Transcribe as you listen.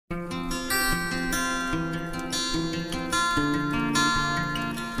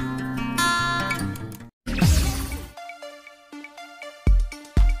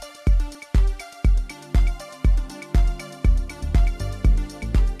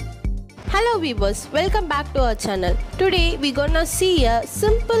Hello viewers, welcome back to our channel. Today we're gonna see a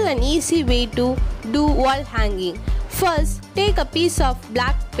simple and easy way to do wall hanging. First, take a piece of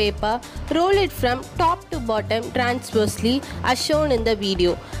black paper, roll it from top to bottom transversely as shown in the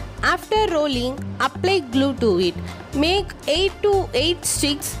video. After rolling, apply glue to it. Make 8 to 8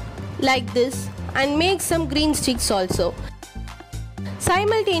 sticks like this and make some green sticks also.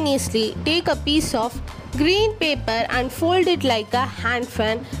 Simultaneously, take a piece of green paper and fold it like a hand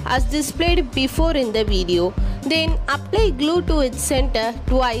fan as displayed before in the video. Then apply glue to its center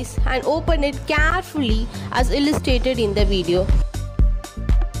twice and open it carefully as illustrated in the video.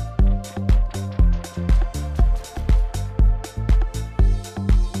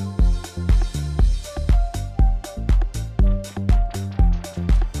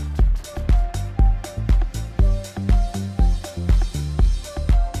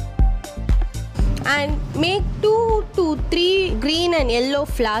 And make 2 to 3 green and yellow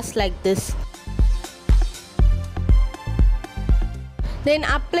flowers like this. Then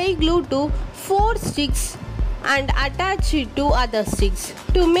apply glue to 4 sticks and attach it to other sticks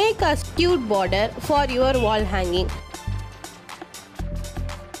to make a cute border for your wall hanging.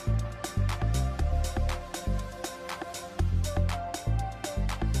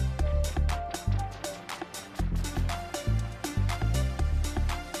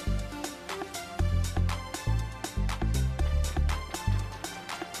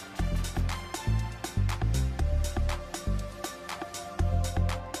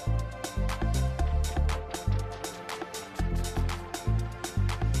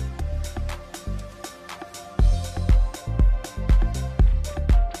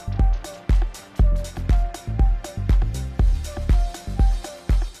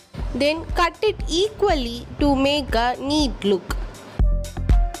 Then cut it equally to make a neat look.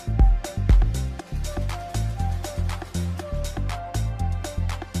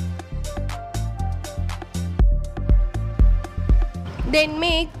 Then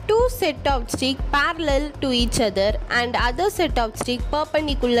make 2 sets of sticks parallel to each other and other set of sticks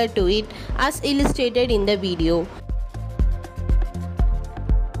perpendicular to it as illustrated in the video.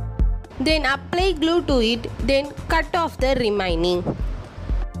 Then apply glue to it, then cut off the remaining.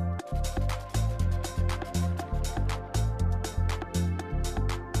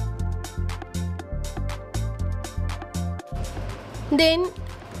 Then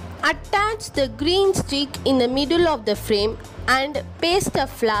attach the green stick in the middle of the frame and paste a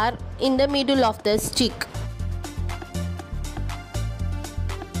flower in the middle of the stick.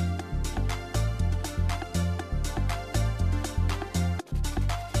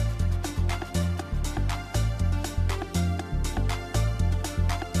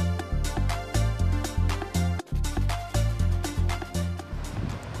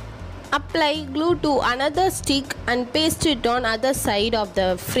 Apply glue to another stick and paste it on other side of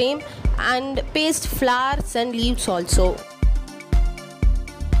the frame and paste flowers and leaves also.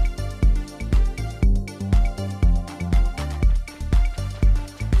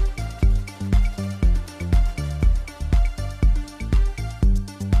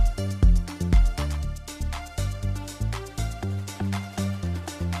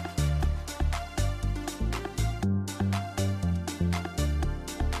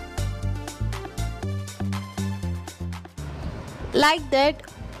 Like that,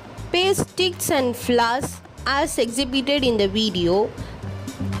 paste sticks and flowers as exhibited in the video.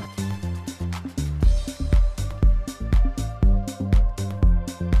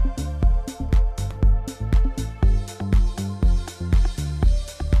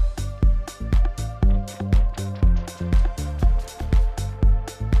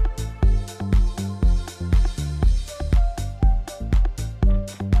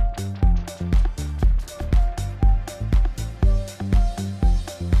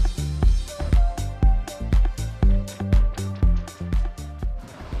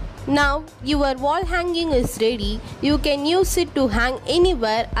 Now your wall hanging is ready. You can use it to hang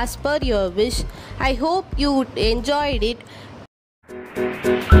anywhere as per your wish. I hope you enjoyed it.